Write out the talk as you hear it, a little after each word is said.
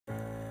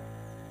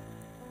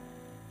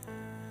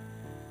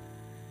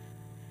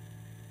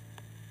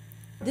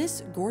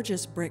This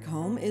gorgeous brick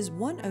home is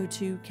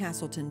 102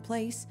 Castleton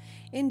Place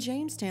in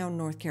Jamestown,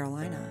 North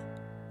Carolina.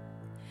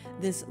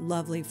 This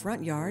lovely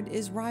front yard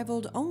is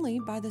rivaled only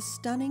by the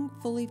stunning,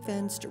 fully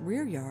fenced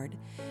rear yard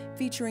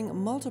featuring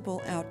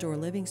multiple outdoor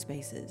living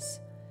spaces.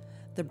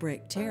 The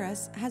brick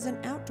terrace has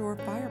an outdoor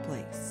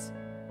fireplace.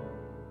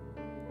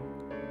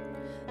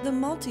 The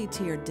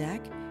multi-tiered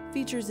deck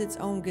features its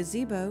own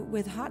gazebo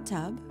with hot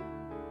tub,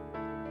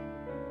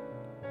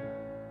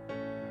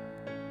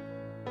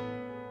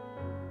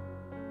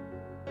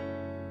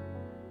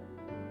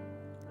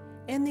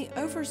 and the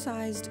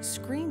oversized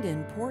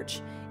screened-in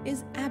porch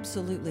is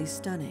absolutely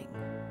stunning.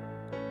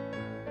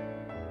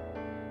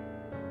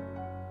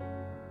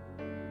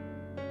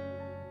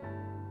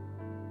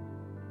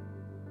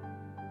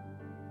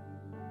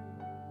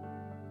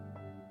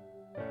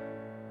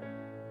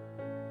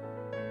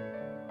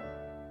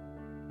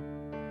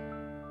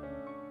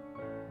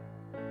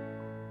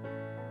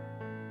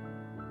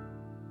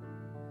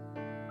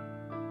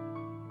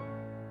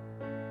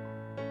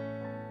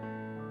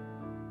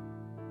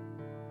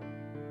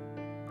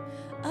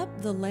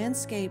 Up the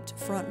landscaped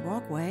front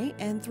walkway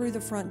and through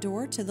the front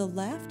door to the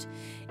left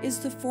is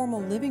the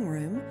formal living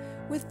room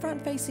with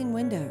front-facing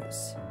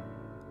windows.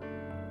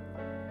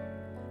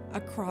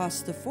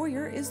 Across the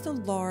foyer is the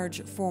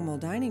large formal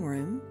dining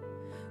room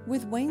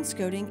with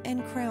wainscoting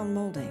and crown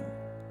molding.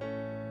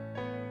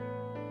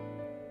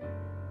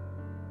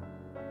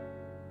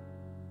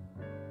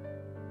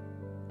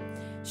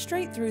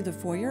 Straight through the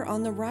foyer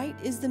on the right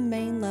is the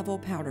main level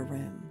powder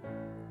room.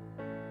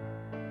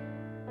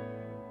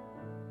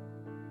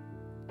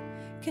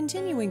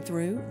 Continuing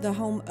through, the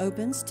home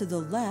opens to the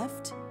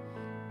left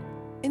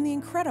in the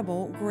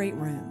incredible great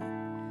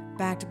room,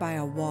 backed by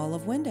a wall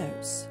of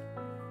windows.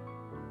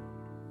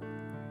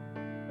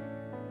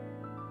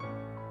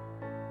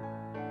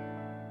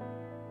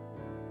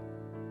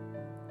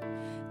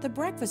 The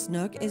breakfast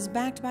nook is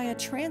backed by a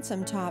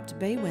transom-topped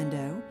bay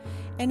window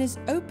and is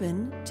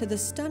open to the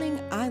stunning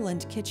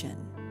island kitchen,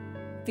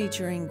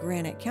 featuring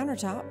granite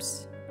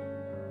countertops,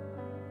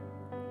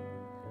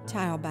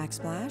 tile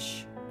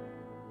backsplash,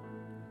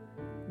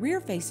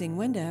 rear-facing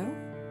window,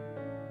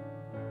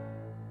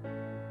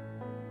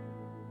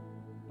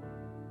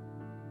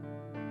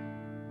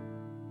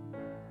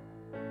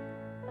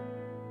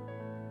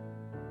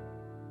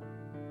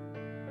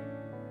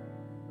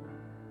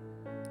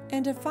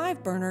 and a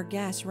 5-burner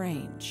gas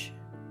range.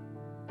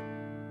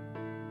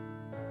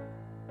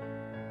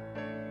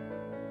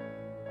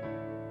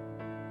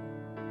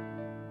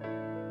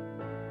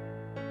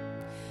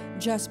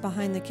 Just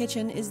behind the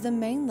kitchen is the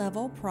main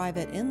level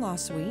private in-law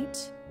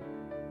suite,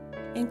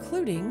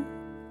 including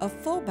a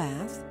full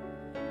bath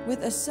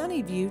with a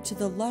sunny view to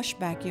the lush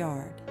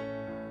backyard.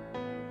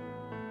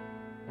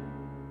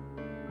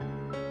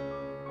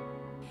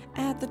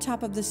 At the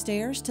top of the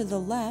stairs to the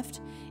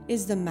left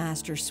is the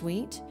master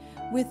suite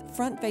with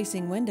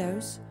front-facing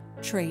windows,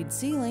 trade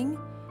ceiling,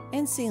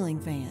 and ceiling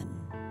fan.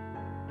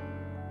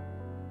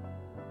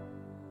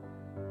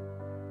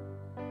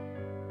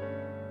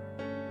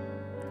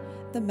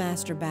 The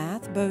master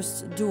bath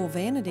boasts dual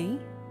vanity,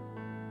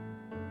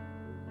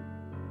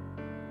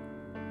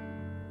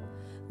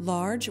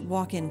 large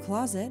walk-in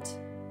closet,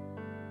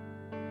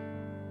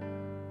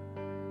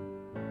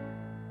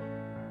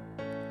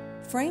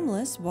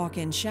 frameless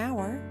walk-in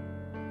shower,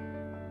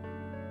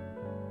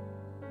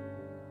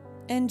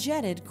 and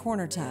jetted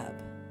corner tub.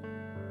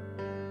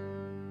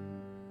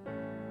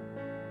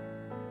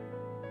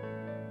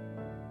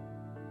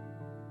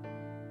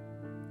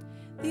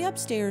 The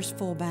upstairs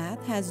full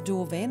bath has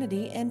dual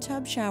vanity and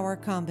tub shower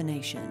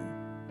combination.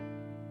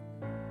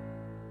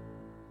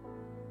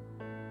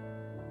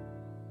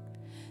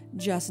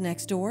 Just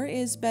next door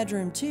is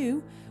bedroom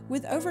 2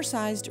 with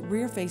oversized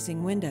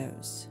rear-facing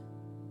windows.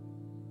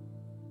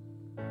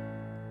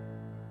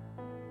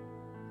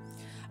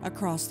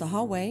 Across the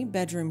hallway,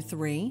 bedroom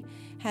 3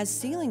 has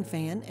ceiling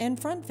fan and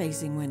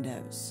front-facing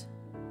windows.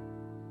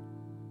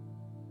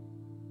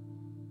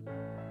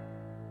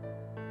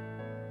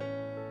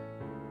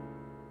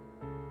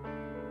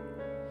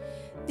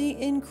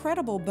 The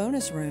incredible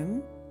bonus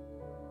room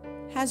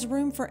has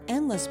room for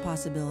endless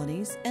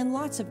possibilities and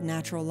lots of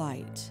natural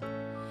light.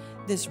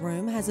 This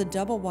room has a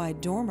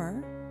double-wide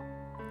dormer,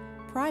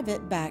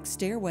 private back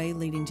stairway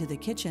leading to the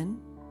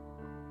kitchen,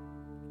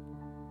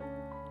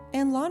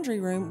 and laundry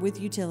room with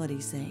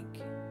utility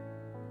sink.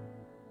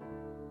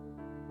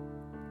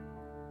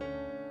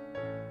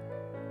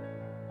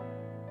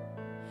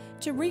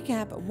 To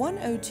recap,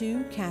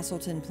 102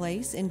 Castleton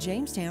Place in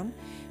Jamestown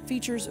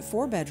features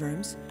 4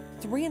 bedrooms,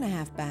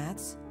 3.5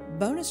 baths,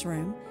 bonus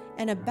room,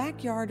 and a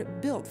backyard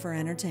built for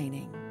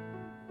entertaining.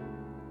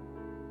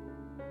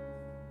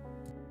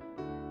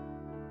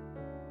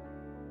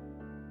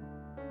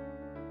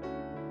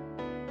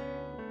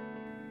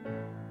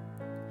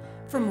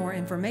 For more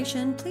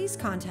information, please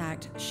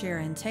contact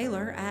Sharon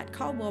Taylor at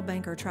Caldwell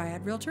Banker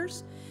Triad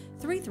Realtors,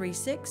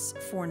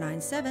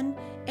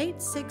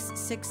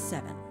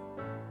 336-497-8667.